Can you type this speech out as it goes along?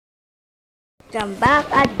Welcome back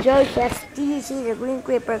at JosefTGC, the Green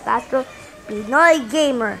Creeper Castro Pinoy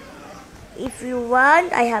Gamer. If you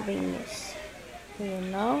want, I have a news.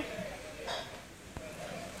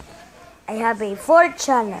 I have a 4th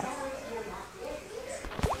channel.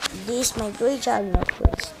 This is my 3rd channel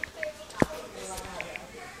first.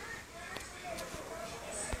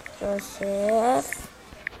 Joseph.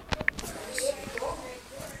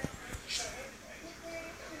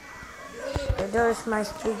 So there's my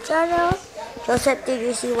 3rd channel.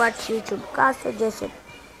 JosefTGC watch YouTube Castro,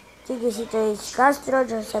 JosefTGC Trace Castro,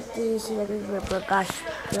 JosefTGC the Green Creeper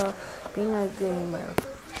Castro Pinoy Gamer.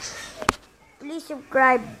 Please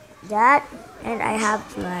subscribe that, and I have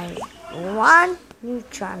my 1 new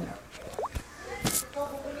channel.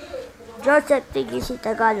 JosefTGC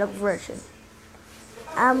Tagalog version.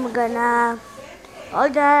 All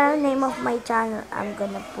the name of my channel, I'm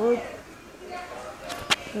gonna put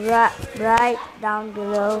right down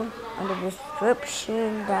below on the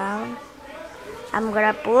description down. I'm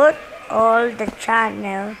gonna put all the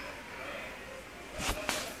channel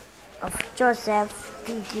of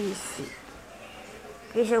JosefTGC.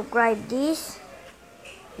 Please subscribe this.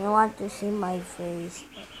 You want to see my face,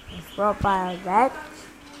 my profile,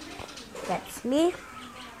 that's me.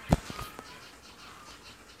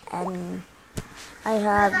 And I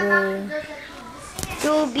have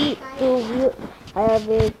two videos.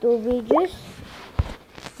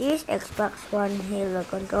 This Xbox One Halo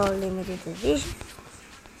Control Limited Edition.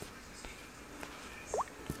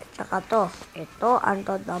 At saka ito ang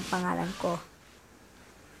totoong pangalan ko.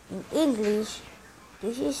 In English,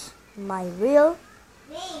 this is my real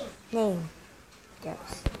name.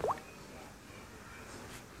 Yes.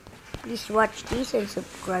 Please watch this and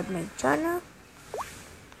subscribe my channel.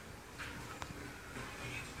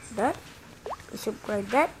 Subscribe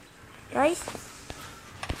that, guys.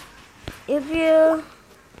 If you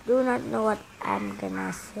do not know what I'm gonna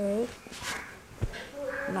say,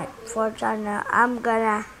 my 4th channel,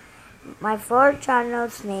 my 4th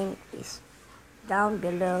channel's name is down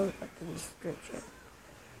below at the description.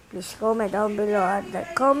 Please comment down below at the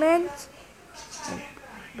comments, and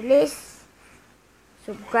please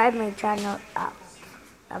subscribe my channel up.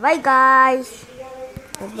 Bye bye, guys.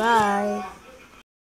 Bye bye.